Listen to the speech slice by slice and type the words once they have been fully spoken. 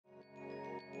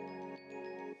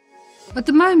At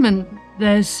the moment,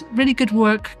 there's really good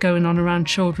work going on around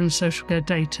children's social care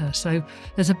data. So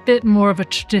there's a bit more of a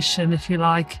tradition, if you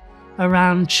like,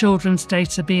 around children's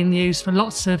data being used for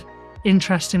lots of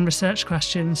interesting research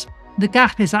questions. The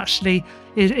gap is actually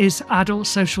is adult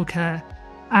social care.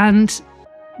 And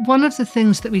one of the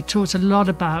things that we talked a lot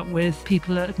about with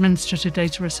people at Administrative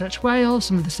Data Research Wales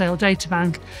and with the SAIL Data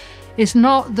Bank is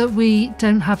not that we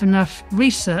don't have enough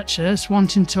researchers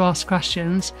wanting to ask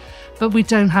questions, but we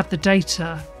don't have the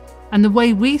data. And the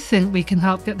way we think we can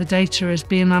help get the data is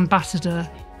be an ambassador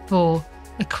for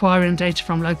acquiring data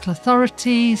from local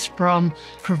authorities, from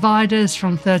providers,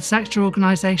 from third sector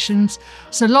organisations.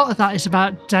 So a lot of that is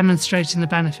about demonstrating the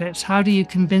benefits. How do you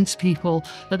convince people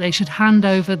that they should hand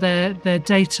over their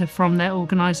data from their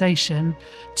organisation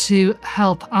to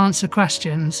help answer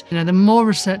questions? You know, the more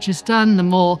research is done, the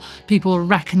more people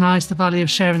recognise the value of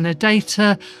sharing their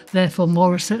data, therefore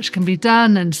more research can be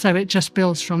done, and so it just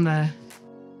builds from there.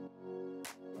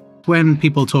 When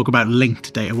people talk about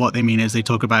linked data, what they mean is they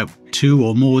talk about two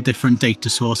or more different data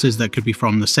sources that could be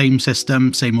from the same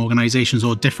system, same organizations,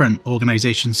 or different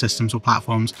organization systems or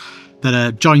platforms that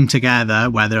are joined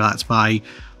together, whether that's by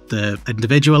the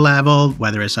individual level,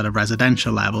 whether it's at a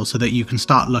residential level, so that you can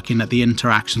start looking at the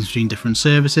interactions between different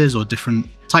services or different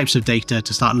types of data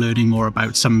to start learning more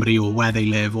about somebody or where they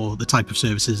live or the type of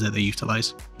services that they utilize.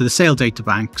 So the SAIL Data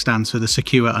Bank stands for the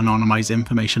Secure Anonymized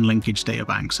Information Linkage Data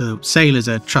Bank. So SAIL is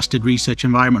a trusted research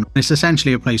environment. It's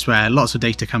essentially a place where lots of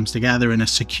data comes together in a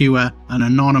secure and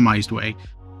anonymized way.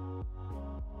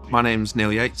 My name's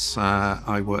Neil Yates.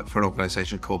 I work for an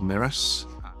organisation called Mirrors.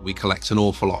 We collect an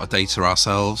awful lot of data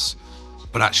ourselves,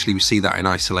 but actually we see that in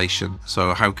isolation.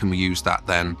 So how can we use that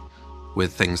then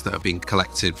with things that are being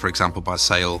collected, for example, by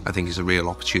SAIL? I think is a real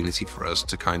opportunity for us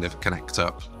to kind of connect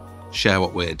up, share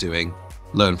what we're doing,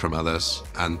 learn from others,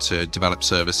 and to develop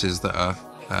services that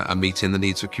are meeting the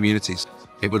needs of communities.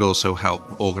 It would also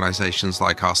help organisations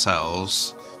like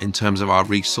ourselves in terms of our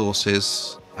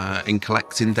resources in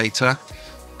collecting data,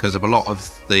 because of a lot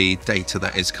of the data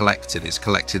that is collected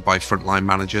by frontline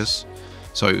managers.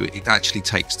 So it actually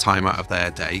takes time out of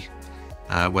their day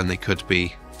when they could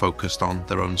be focused on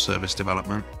their own service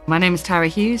development. My name is Tara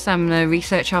Hughes. I'm the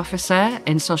research officer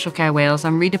in Social Care Wales.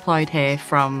 I'm redeployed here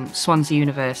from Swansea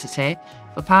University.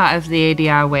 We're part of the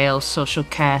ADR Wales social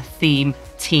care theme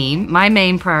team. My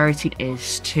main priority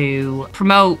is to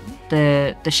promote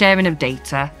the sharing of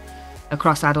data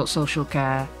across adult social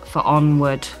care for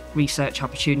onward research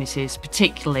opportunities,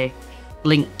 particularly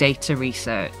linked data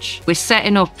research. We're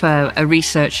setting up a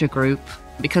researcher group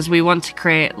because we want to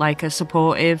create like a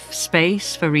supportive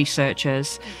space for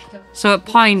researchers. So at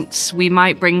points we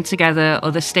might bring together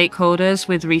other stakeholders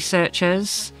with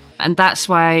researchers, and that's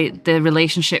why the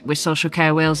relationship with Social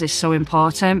Care Wales is so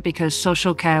important, because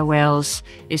Social Care Wales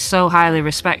is so highly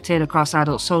respected across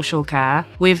adult social care.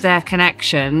 With their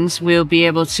connections, we'll be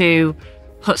able to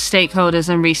put stakeholders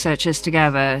and researchers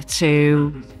together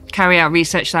to carry out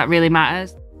research that really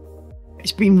matters.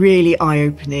 It's been really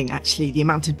eye-opening, actually, the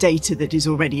amount of data that is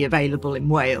already available in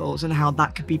Wales and how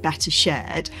that could be better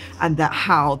shared, and that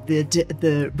how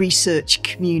the research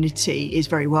community is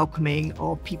very welcoming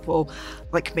of people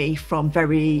like me from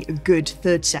very good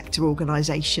third sector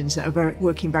organisations that are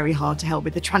working very hard to help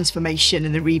with the transformation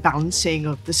and the rebalancing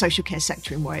of the social care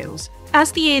sector in Wales.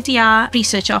 As the ADR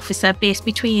research officer based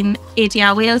between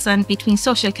ADR Wales and between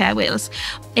Social Care Wales,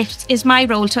 it is my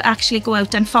role to actually go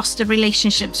out and foster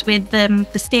relationships with the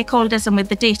stakeholders and with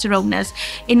the data owners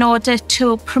in order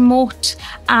to promote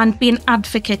and be an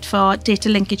advocate for data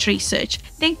linkage research.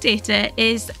 Linked data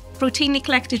is routinely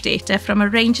collected data from a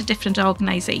range of different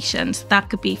organisations.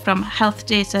 That could be from health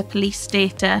data, police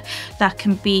data, that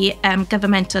can be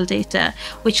governmental data,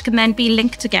 which can then be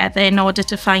linked together in order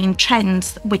to find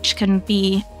trends which can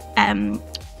be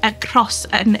across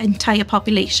an entire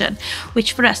population,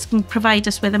 which for us can provide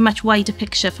us with a much wider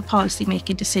picture for policy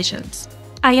making decisions.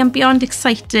 I am beyond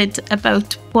excited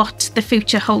about what the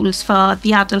future holds for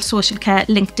the Adult Social Care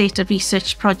Linked Data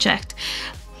Research Project.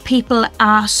 People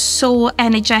are so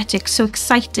energetic, so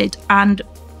excited, and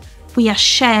we are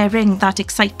sharing that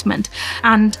excitement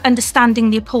and understanding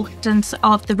the importance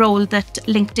of the role that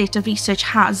linked data research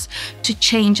has to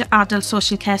change adult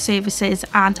social care services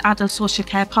and adult social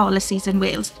care policies in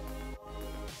Wales.